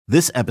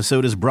This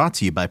episode is brought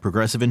to you by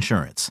Progressive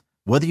Insurance.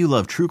 Whether you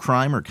love true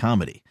crime or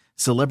comedy,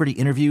 celebrity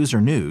interviews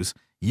or news,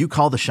 you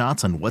call the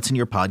shots on what's in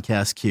your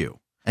podcast queue.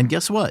 And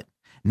guess what?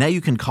 Now you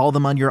can call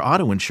them on your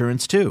auto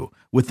insurance too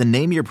with the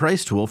Name Your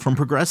Price tool from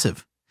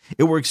Progressive.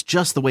 It works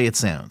just the way it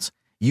sounds.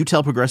 You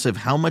tell Progressive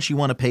how much you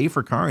want to pay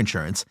for car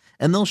insurance,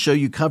 and they'll show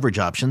you coverage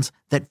options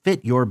that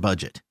fit your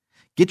budget.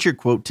 Get your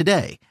quote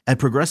today at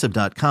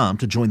Progressive.com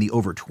to join the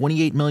over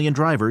 28 million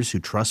drivers who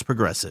trust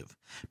Progressive.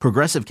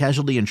 Progressive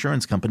Casualty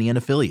Insurance Company and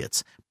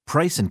Affiliates.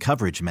 Price and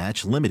coverage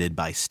match limited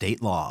by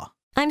state law.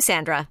 I'm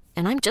Sandra,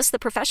 and I'm just the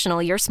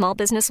professional your small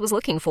business was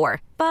looking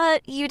for.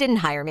 But you didn't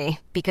hire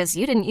me because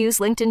you didn't use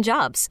LinkedIn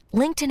Jobs.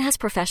 LinkedIn has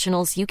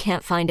professionals you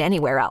can't find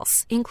anywhere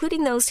else,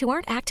 including those who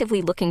aren't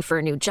actively looking for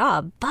a new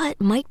job, but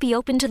might be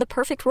open to the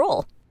perfect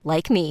role,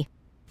 like me.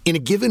 In a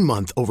given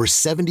month, over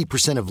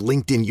 70% of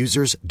LinkedIn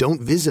users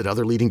don't visit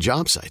other leading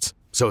job sites.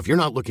 So if you're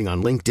not looking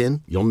on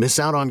LinkedIn, you'll miss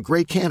out on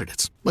great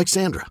candidates like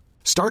Sandra.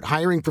 Start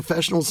hiring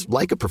professionals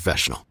like a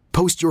professional.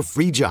 Post your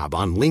free job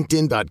on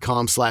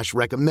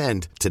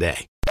linkedin.com/recommend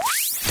today.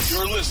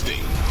 You're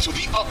listening to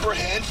the Upper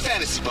Hand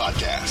Fantasy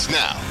Podcast.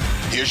 Now,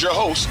 here's your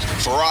host,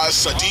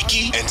 Faraz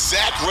Sadiki and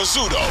Zach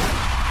Rizzuto.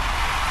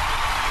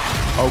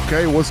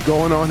 Okay, what's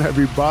going on,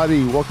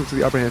 everybody? Welcome to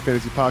the Upper Hand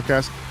Fantasy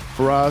Podcast.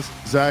 Faraz,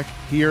 Zach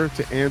here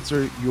to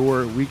answer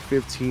your Week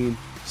 15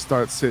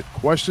 start-sit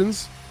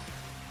questions.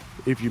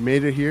 If you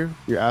made it here,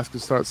 you're asking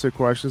start-sit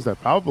questions. That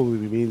probably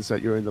means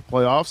that you're in the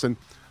playoffs, and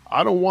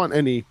I don't want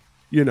any,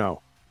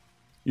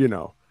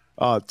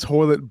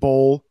 toilet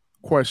bowl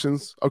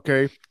questions.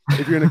 Okay,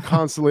 if you're in a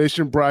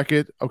consolation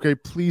bracket, okay,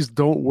 please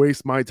don't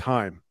waste my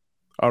time.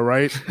 All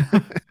right.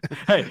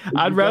 Hey,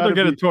 I'd rather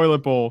get a toilet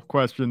bowl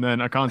question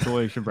than a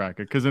consolation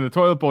bracket, because in a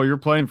toilet bowl, you're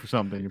playing for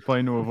something. You're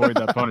playing to avoid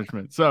that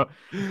punishment. So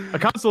a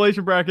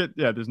consolation bracket,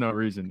 yeah, there's no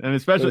reason. And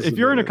especially if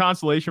you're in a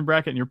consolation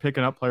bracket and you're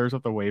picking up players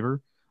off the waiver,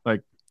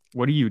 like,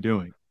 what are you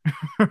doing?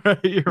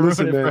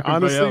 Listen, man,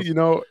 honestly,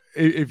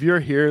 if you're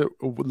here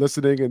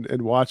listening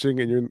and watching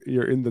and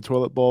you're in the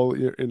toilet bowl,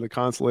 you're in the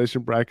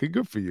consolation bracket,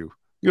 good for you.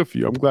 Good for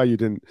you. I'm glad you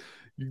didn't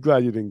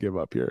give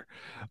up here.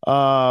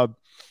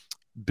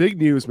 Big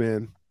news,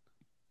 man.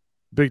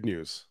 Big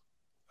news.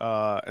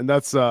 And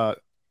that's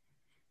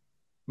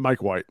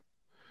Mike White.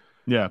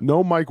 Yeah.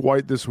 No Mike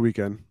White this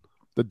weekend.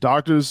 The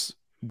doctors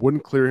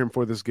wouldn't clear him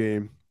for this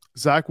game.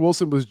 Zach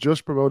Wilson was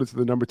just promoted to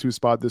the number 2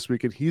 spot this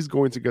weekend. He's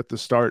going to get the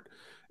start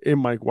in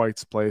Mike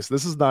White's place.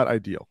 This is not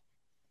ideal.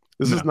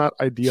 This is not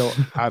ideal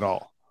at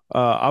all.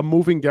 I'm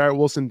moving Garrett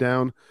Wilson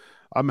down.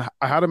 I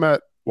had him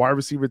at wide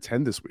receiver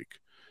 10 this week.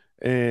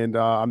 And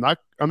I'm not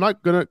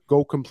gonna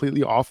go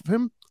completely off of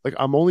him. Like,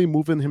 I'm only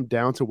moving him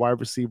down to wide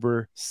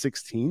receiver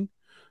 16.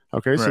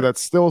 Okay, right. So that's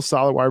still a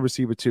solid wide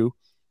receiver 2.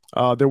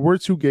 There were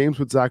 2 games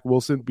with Zach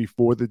Wilson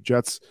before the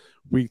Jets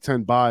week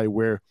 10 bye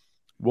where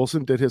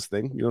Wilson did his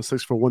thing,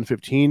 6 for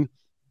 115.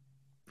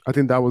 I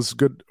think that was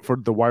good for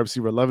the wide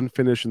receiver 11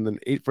 finish, and then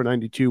 8 for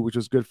 92, which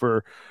is good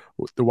for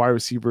the wide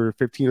receiver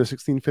 15 or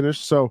 16 finish.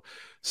 So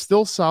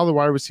still solid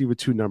wide receiver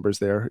 2 numbers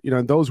there.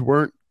 And those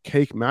weren't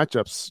cake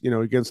matchups,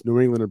 against New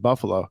England and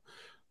Buffalo.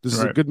 This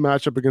is a good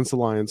matchup against the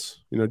Lions.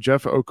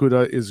 Jeff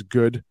Okudah is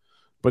good,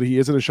 but he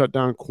isn't a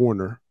shutdown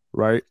corner,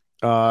 right?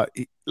 I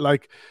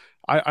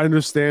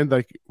understand,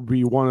 like,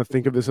 we want to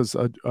think of this as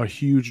a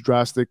huge,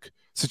 drastic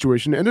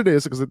situation, and it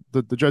is, because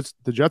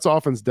the Jets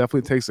offense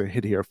definitely takes a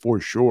hit here for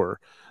sure.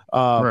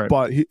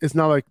 But it's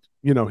not like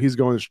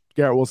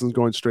Garrett Wilson's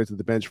going straight to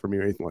the bench for me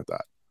or anything like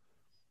that.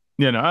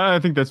 Yeah, no, I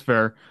think that's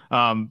fair.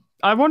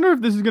 I wonder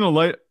if this is going to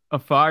light a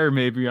fire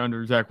maybe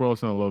under Zach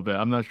Wilson a little bit.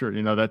 I'm not sure.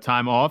 That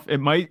time off, it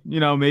might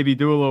maybe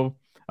do a little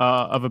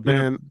of a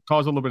bit,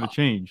 cause a little bit of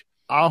change.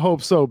 I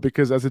hope so,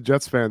 because as a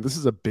Jets fan, this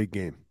is a big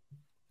game.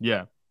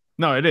 Yeah.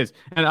 No, it is.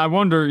 And I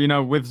wonder,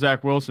 with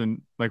Zach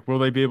Wilson, like, will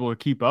they be able to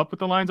keep up with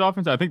the Lions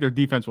offense? I think their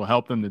defense will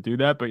help them to do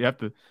that, but you have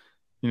to,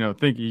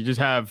 think you just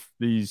have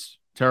these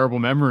terrible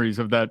memories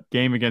of that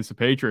game against the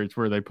Patriots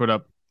where they put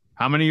up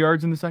how many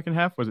yards in the second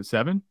half? Was it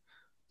 7?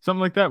 Something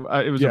like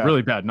that. It was a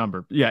really bad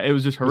number. Yeah, it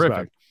was just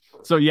horrific.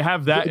 So you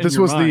have that. This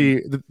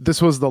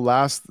was the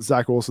last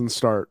Zach Wilson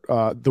start.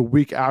 The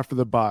week after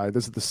the bye.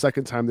 This is the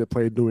second time they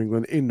played New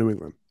England in New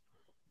England.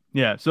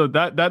 Yeah, so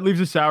that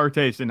leaves a sour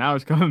taste, and now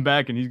he's coming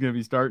back, and he's going to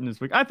be starting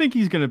this week. I think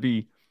he's going to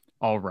be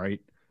all right,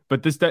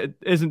 but that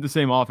isn't the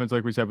same offense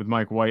like we said with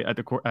Mike White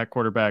at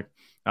quarterback.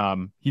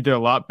 He did a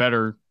lot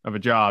better of a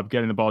job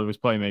getting the ball to his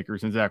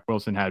playmakers than Zach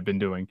Wilson had been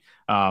doing.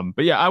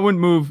 But yeah, I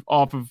wouldn't move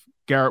off of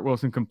Garrett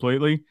Wilson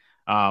completely.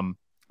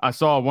 I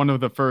saw one of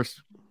the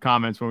first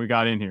comments when we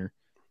got in here,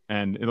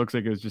 and it looks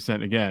like it was just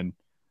sent again.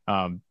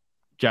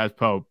 Jazz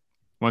Pope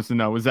wants to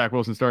know, with Zach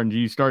Wilson starting, do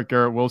you start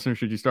Garrett Wilson or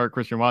should you start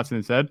Christian Watson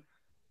instead?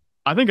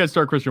 I think I'd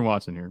start Christian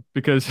Watson here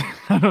because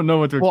I don't know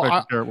what to expect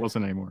with Garrett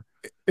Wilson anymore.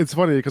 It's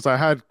funny because I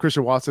had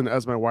Christian Watson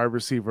as my wide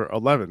receiver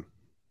 11,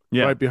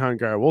 right behind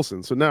Garrett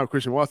Wilson. So now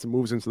Christian Watson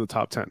moves into the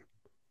top 10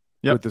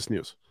 with this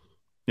news.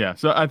 Yeah,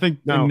 so I think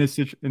in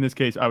this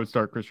case, I would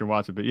start Christian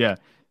Watson. But yeah,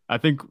 I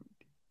think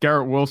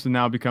Garrett Wilson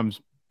now becomes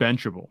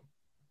benchable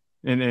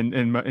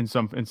in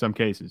some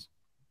cases.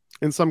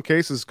 in some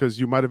cases because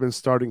you might have been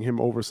starting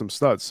him over some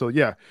studs. So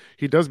yeah,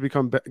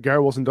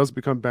 Garrett Wilson does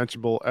become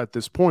benchable at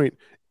this point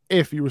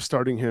if you were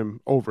starting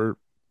him over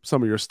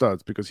some of your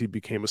studs because he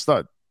became a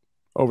stud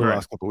over the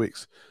last couple of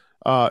weeks.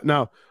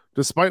 Now,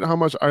 despite how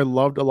much I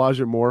loved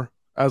Elijah Moore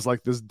as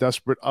like this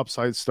desperate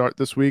upside start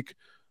this week,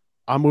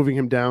 I'm moving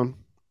him down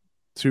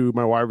to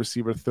my wide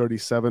receiver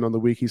 37 on the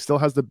week. He still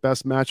has the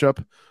best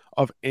matchup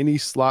of any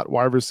slot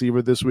wide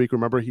receiver this week.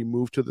 Remember, he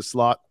moved to the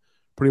slot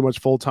pretty much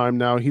full-time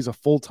now. He's a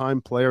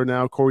full-time player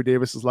now. Corey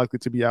Davis is likely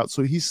to be out,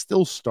 so he's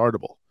still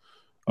startable.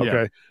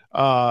 Okay.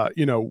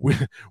 Yeah. We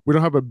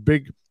don't have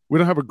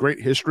a great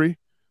history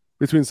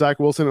between Zach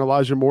Wilson and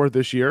Elijah Moore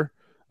this year.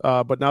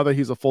 But now that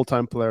he's a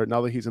full-time player,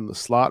 now that he's in the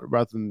slot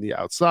rather than the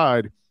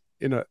outside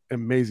in an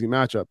amazing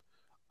matchup,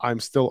 I'm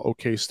still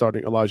okay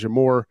starting Elijah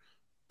Moore,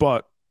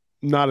 but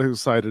not as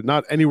excited,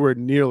 not anywhere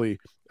nearly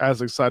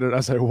as excited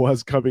as I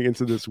was coming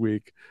into this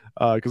week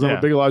because I'm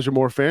a big Elijah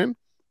Moore fan.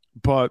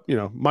 But,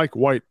 Mike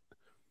White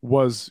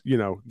was,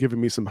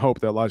 giving me some hope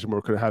that Elijah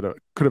Moore could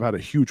have had a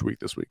huge week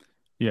this week.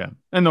 Yeah.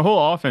 And the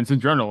whole offense in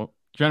general,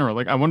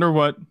 like, I wonder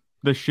what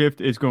the shift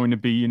is going to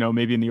be,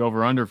 maybe in the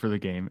over-under for the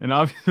game. And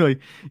obviously,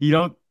 you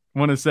don't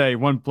want to say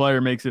one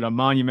player makes it a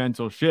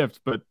monumental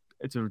shift, but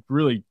it's a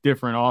really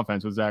different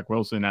offense with Zach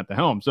Wilson at the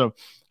helm. So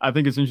I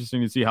think it's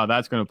interesting to see how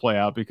that's going to play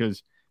out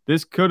because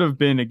this could have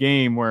been a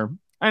game where,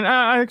 and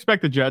I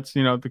expect the Jets,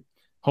 to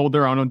hold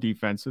their own on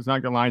defense. It's not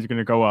like the Lions are going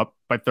to go up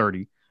by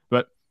 30.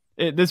 But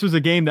this was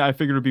a game that I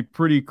figured would be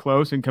pretty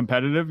close and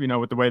competitive,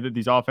 with the way that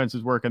these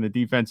offenses work and the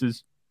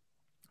defenses,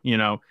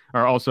 are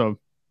also,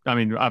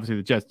 obviously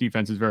the Jets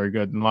defense is very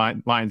good and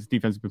Lions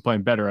defense has been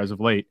playing better as of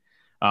late.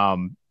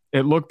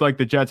 It looked like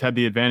the Jets had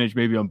the advantage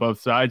maybe on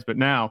both sides, but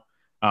now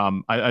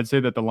I'd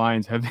say that the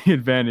Lions have the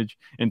advantage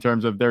in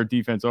terms of their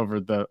defense over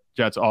the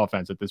Jets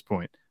offense at this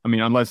point.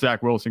 Unless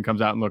Zach Wilson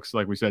comes out and looks,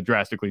 like we said,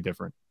 drastically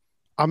different.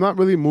 I'm not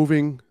really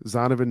moving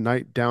Zonovan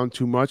Knight down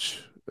too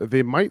much.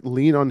 They might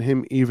lean on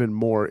him even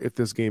more if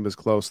this game is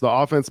close. The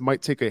offense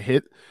might take a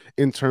hit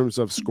in terms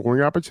of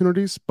scoring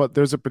opportunities, but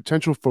there's a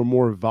potential for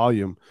more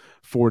volume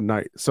for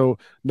Knight. So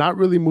not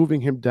really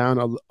moving him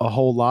down a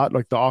whole lot.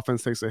 Like the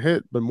offense takes a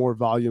hit, but more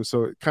volume.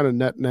 So kind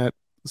of net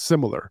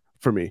similar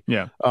for me.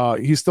 Yeah.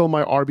 He's still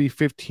my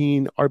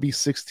RB15,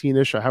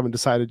 RB16-ish. I haven't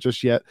decided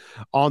just yet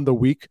on the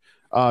week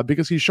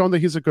because he's shown that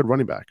he's a good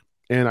running back.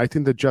 And I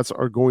think the Jets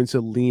are going to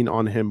lean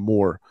on him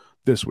more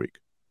this week.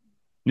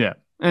 Yeah.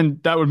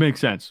 And that would make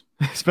sense,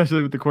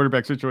 especially with the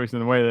quarterback situation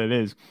and the way that it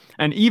is.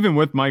 And even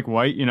with Mike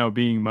White,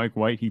 being Mike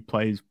White, he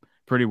plays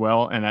pretty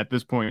well. And at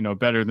this point,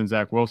 better than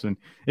Zach Wilson.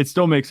 It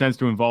still makes sense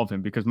to involve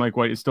him because Mike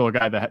White is still a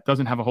guy that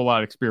doesn't have a whole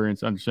lot of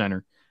experience under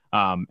center.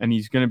 And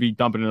he's going to be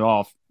dumping it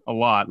off a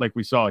lot. Like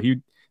we saw,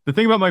 the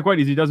thing about Mike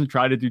White is he doesn't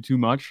try to do too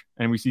much.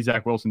 And we see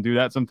Zach Wilson do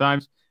that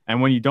sometimes. And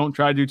when you don't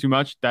try to do too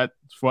much, that's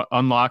what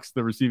unlocks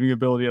the receiving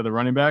ability of the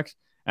running backs.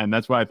 And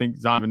that's why I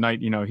think Zonovan Knight,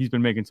 he's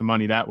been making some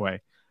money that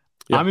way.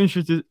 Yeah. I'm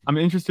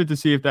interested to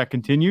see if that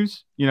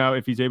continues.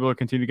 If he's able to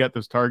continue to get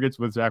those targets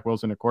with Zach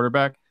Wilson at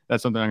quarterback,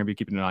 that's something I'm going to be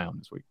keeping an eye on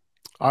this week.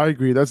 I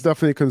agree. That's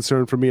definitely a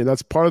concern for me. And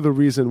that's part of the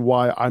reason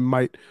why I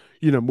might,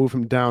 move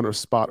him down a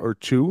spot or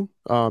two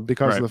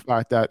because of the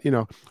fact that,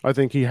 I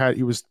think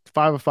he was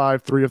 5 of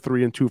 5, 3 of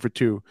 3, and 2 for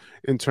 2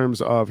 in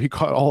terms of he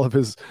caught all of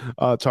his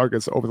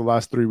targets over the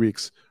last 3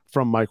 weeks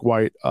from Mike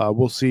White.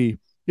 We'll see,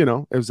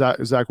 if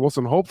Zach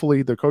Wilson,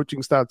 hopefully the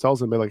coaching staff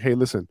tells him, hey,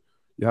 listen,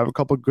 you have a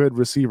couple of good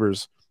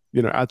receivers,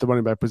 at the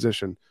running back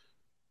position.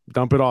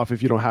 Dump it off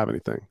if you don't have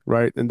anything,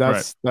 right? And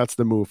that's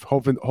the move.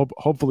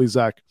 Hopefully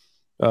Zach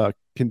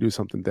can do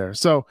something there.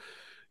 So,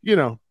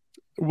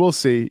 we'll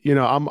see.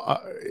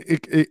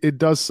 It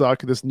does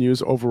suck, this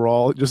news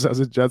overall, just as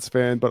a Jets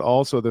fan, but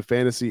also the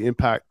fantasy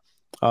impact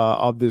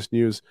of this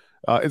news.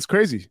 It's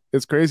crazy.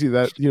 It's crazy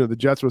that the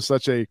Jets were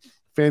such a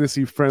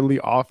fantasy friendly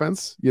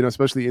offense,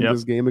 especially in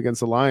this game against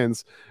the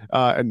Lions,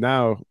 and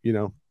now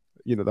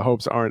the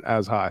hopes aren't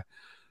as high.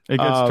 It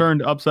gets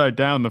turned upside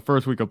down the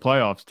first week of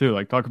playoffs, too.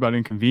 Like, talk about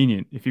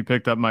inconvenient. If you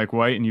picked up Mike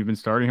White and you've been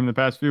starting him the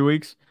past few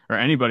weeks, or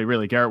anybody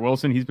really, Garrett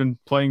Wilson, he's been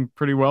playing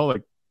pretty well.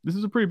 Like, this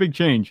is a pretty big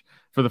change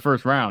for the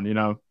first round,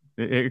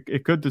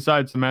 It could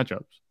decide some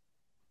matchups.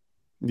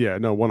 Yeah,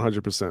 no,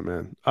 100%,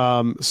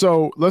 man.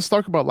 So let's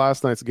talk about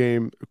last night's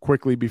game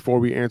quickly before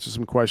we answer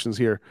some questions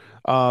here.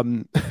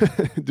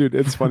 Dude,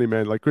 it's funny,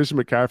 man. Like, Christian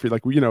McCaffrey,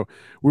 like, we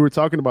were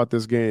talking about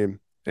this game.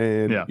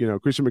 And,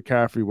 Christian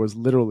McCaffrey was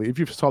literally, if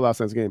you saw last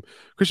night's game,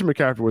 Christian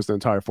McCaffrey was the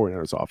entire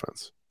 49ers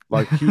offense.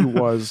 Like, he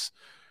was.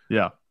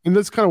 Yeah. And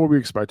that's kind of what we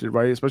expected,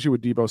 right? Especially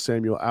with Deebo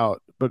Samuel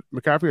out. But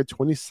McCaffrey had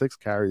 26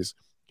 carries.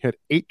 He had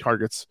 8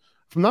 targets.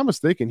 If I'm not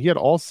mistaken, he had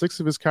all 6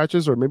 of his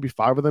catches, or maybe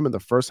 5 of them in the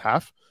first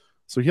half.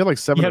 So he had like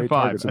 7 or 8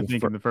 targets in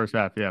the first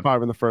half. Yeah.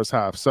 5 in the first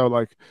half. So,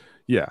 like,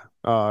 yeah,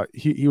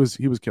 he was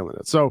killing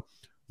it. So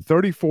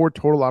 34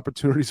 total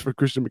opportunities for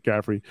Christian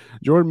McCaffrey.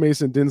 Jordan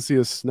Mason didn't see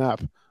a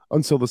snap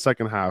until the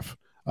second half,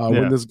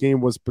 when this game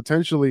was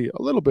potentially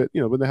a little bit,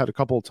 when they had a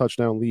couple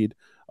touchdown lead,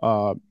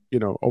 over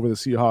the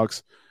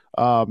Seahawks.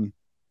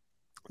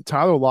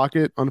 Tyler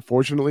Lockett,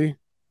 unfortunately,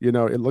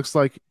 it looks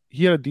like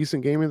he had a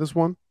decent game in this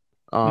one,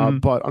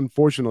 but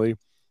unfortunately,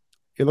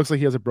 it looks like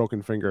he has a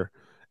broken finger,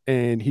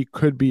 and he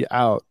could be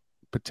out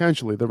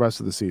potentially the rest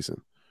of the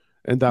season,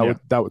 and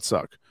that would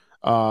suck.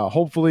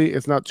 Hopefully,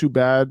 it's not too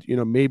bad.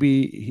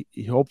 Maybe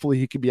hopefully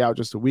he could be out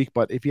just a week,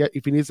 but if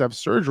he needs to have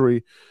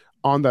surgery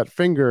on that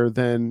finger,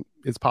 then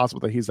it's possible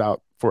that he's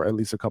out for at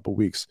least a couple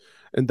weeks,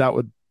 and that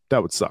would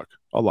suck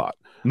a lot.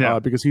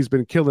 Because he's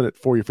been killing it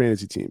for your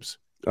fantasy teams.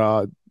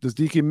 Does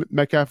DK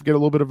Metcalf get a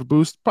little bit of a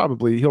boost?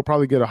 Probably. He'll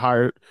probably get a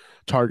higher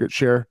target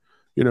share,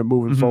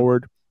 moving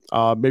forward.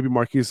 Maybe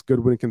Marquise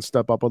Goodwin can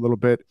step up a little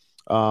bit.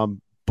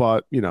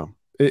 But,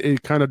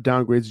 it kind of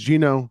downgrades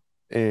Geno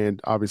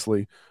and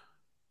obviously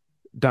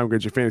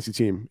downgrades your fantasy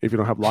team if you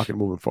don't have Lockett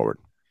moving forward.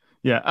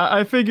 Yeah,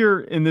 I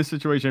figure in this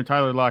situation, if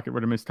Tyler Lockett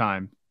were to miss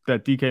time,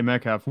 that DK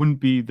Metcalf wouldn't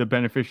be the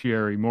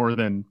beneficiary more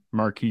than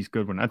Marquise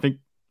Goodwin. I think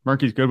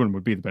Marquise Goodwin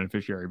would be the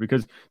beneficiary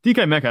because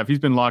DK Metcalf, he's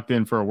been locked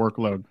in for a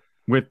workload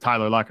with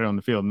Tyler Lockett on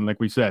the field. And like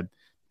we said,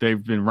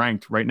 they've been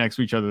ranked right next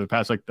to each other the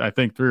past, I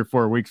think 3 or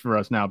 4 weeks for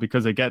us now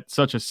because they get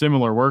such a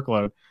similar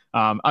workload.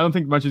 I don't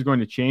think much is going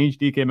to change.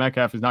 DK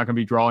Metcalf is not going to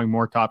be drawing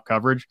more top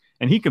coverage,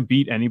 and he can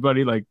beat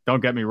anybody.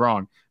 Don't get me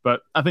wrong,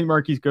 but I think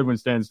Marquise Goodwin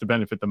stands to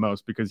benefit the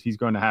most because he's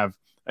going to have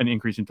an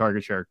increase in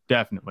target share.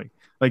 Definitely.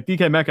 Like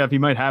DK Metcalf, he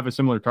might have a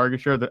similar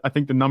target share. I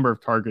think the number of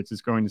targets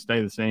is going to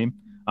stay the same.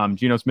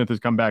 Geno Smith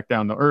has come back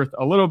down to earth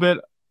a little bit.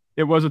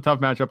 It was a tough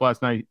matchup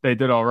last night. They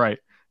did all right.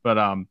 But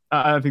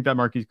I think that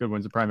Marquise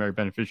Goodwin's the primary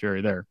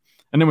beneficiary there.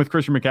 And then with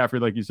Christian McCaffrey,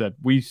 like you said,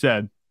 we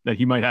said that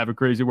he might have a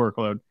crazy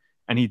workload,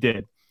 and he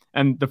did.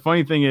 And the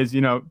funny thing is,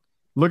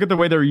 look at the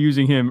way they were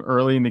using him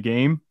early in the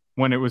game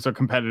when it was a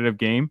competitive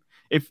game.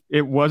 If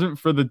it wasn't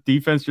for the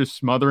defense just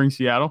smothering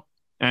Seattle,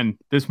 and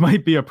this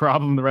might be a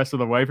problem the rest of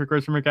the way for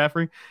Christian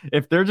McCaffrey,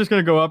 if they're just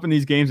going to go up in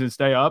these games and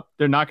stay up,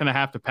 they're not going to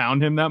have to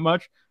pound him that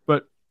much.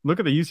 But look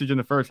at the usage in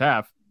the first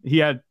half. I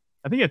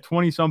think he had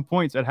 20-some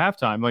points at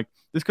halftime.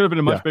 This could have been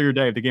a much bigger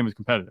day if the game was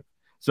competitive.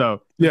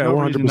 So there's no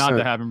reason not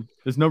to have him.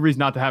 There's no reason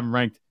not to have him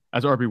ranked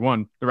as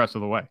RB1 the rest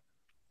of the way.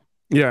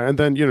 Yeah, and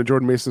then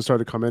Jordan Mason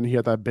started to come in. He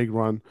had that big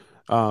run,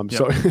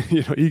 so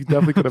he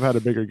definitely could have had a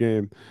bigger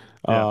game.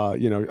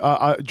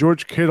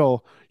 George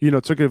Kittle,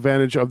 took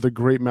advantage of the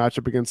great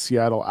matchup against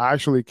Seattle.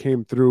 Actually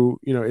came through.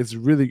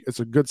 It's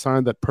a good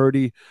sign that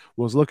Purdy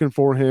was looking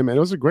for him, and it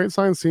was a great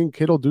sign seeing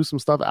Kittle do some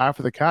stuff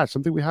after the catch,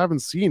 something we haven't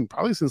seen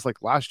probably since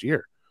last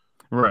year.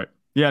 Right.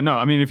 Yeah, no,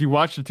 I mean, if you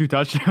watch the 2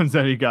 touchdowns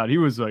that he got, he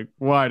was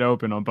wide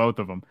open on both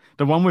of them.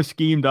 The one was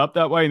schemed up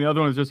that way, and the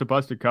other one was just a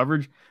busted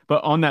coverage.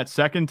 But on that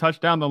second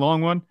touchdown, the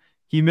long one,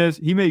 he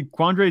made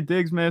Quandre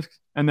Diggs miss,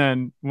 and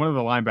then one of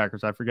the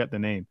linebackers, I forget the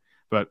name,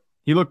 but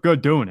he looked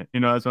good doing it.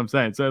 That's what I'm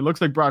saying. So it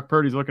looks like Brock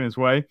Purdy's looking his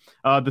way.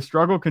 The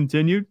struggle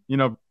continued.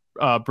 Brandon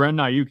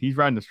Ayuk, he's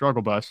riding the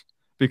struggle bus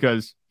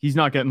because he's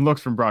not getting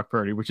looks from Brock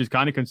Purdy, which is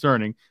kind of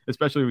concerning,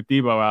 especially with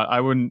Debo out.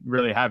 I wouldn't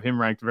really have him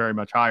ranked very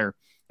much higher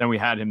than we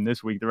had him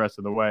this week the rest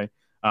of the way.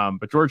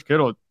 But George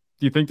Kittle, do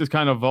you think this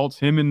kind of vaults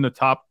him in the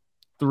top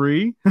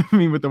 3? I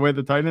mean, with the way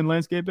the tight end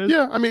landscape is?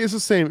 Yeah, I mean, it's the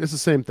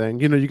same thing.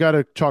 You got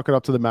to chalk it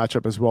up to the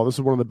matchup as well. This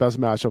is one of the best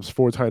matchups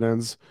for tight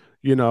ends,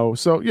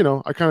 so,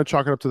 I kind of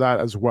chalk it up to that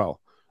as well.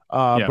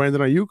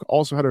 Brandon Ayuk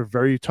also had a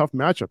very tough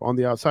matchup on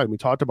the outside. We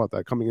talked about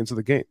that coming into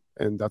the game,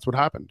 and that's what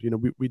happened.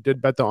 We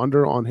did bet the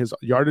under on his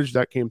yardage.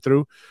 That came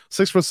through.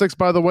 6 for 6,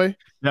 by the way,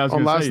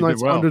 on last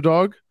night's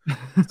underdog.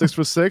 6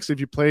 for 6. If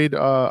you played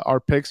our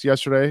picks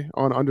yesterday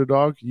on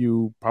underdog,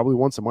 you probably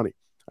won some money.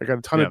 I got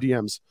a ton of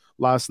DMs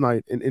last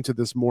night and into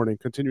this morning,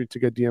 continuing to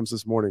get DMs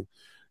this morning,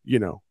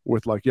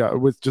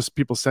 with just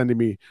people sending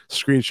me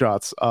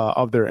screenshots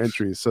of their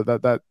entries. So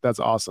that's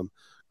awesome.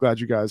 Glad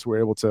you guys were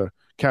able to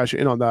cash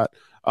in on that.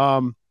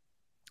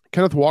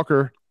 Kenneth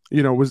Walker,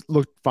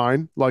 looked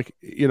fine.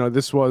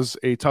 This was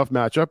a tough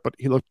matchup, but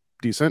he looked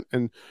decent.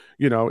 And,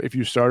 if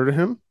you started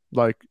him,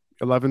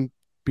 11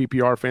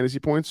 PPR fantasy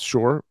points,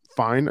 sure,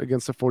 fine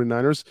against the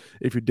 49ers.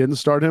 If you didn't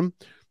start him,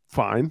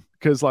 fine.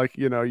 Because,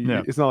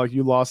 it's not like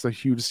you lost a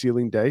huge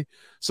ceiling day.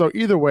 So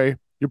either way,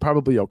 you're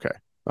probably okay,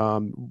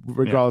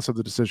 regardless of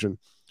the decision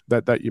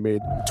that you made.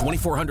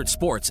 2400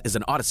 Sports is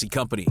an Odyssey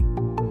company.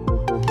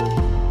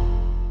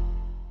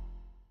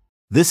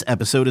 This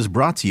episode is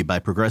brought to you by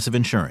Progressive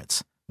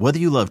Insurance. Whether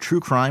you love true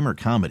crime or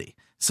comedy,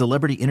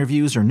 celebrity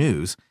interviews or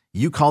news,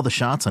 you call the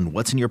shots on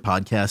what's in your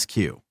podcast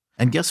queue.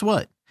 And guess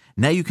what?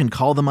 Now you can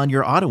call them on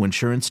your auto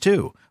insurance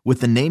too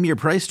with the Name Your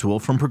Price tool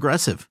from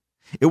Progressive.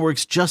 It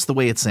works just the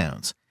way it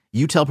sounds.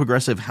 You tell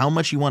Progressive how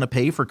much you want to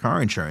pay for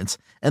car insurance,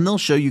 and they'll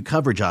show you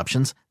coverage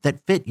options that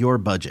fit your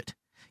budget.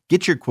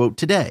 Get your quote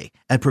today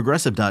at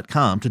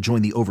Progressive.com to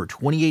join the over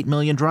 28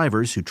 million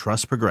drivers who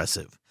trust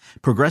Progressive.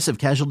 Progressive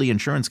Casualty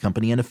Insurance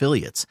Company and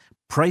Affiliates.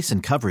 Price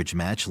and coverage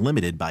match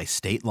limited by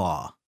state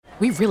law.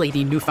 We really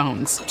need new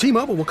phones.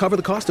 T-Mobile will cover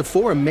the cost of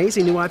 4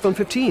 amazing new iPhone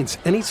 15s,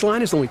 and each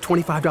line is only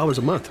 $25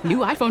 a month. New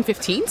iPhone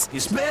 15s?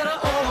 It's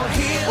better over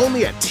here.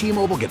 Only at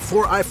T-Mobile, get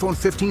 4 iPhone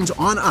 15s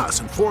on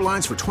us and 4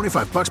 lines for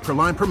 $25 per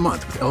line per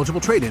month with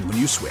eligible trade-in when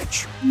you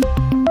switch.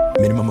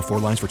 Minimum of 4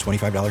 lines for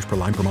 $25 per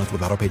line per month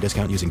with autopay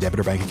discount using debit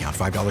or bank account.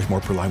 $5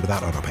 more per line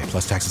without autopay,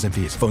 plus taxes and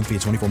fees. Phone fee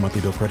at 24 monthly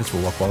bill credits for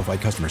well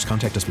qualified customers.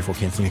 Contact us before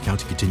canceling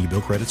account to continue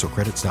bill credits or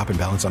credit stop and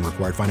balance on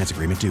required finance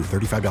agreement due.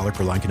 $35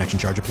 per line connection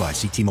charge applies.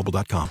 See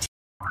T-Mobile.com.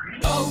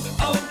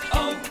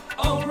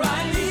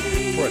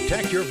 O'Reilly.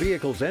 Protect your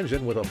vehicle's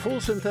engine with a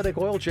full synthetic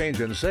oil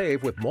change and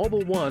save with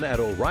Mobil 1 at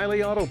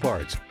O'Reilly Auto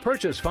Parts.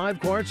 Purchase 5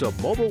 quarts of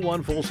Mobil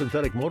 1 full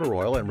synthetic motor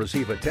oil and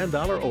receive a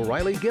 $10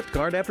 O'Reilly gift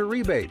card after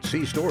rebate.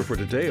 See store for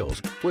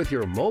details. With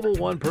your Mobil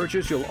 1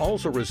 purchase, you'll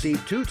also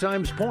receive 2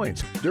 times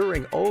points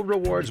during O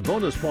Rewards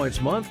Bonus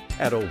Points Month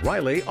at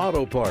O'Reilly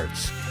Auto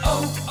Parts.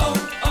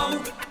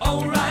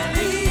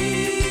 O'Reilly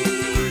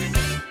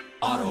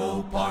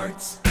Auto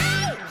Parts.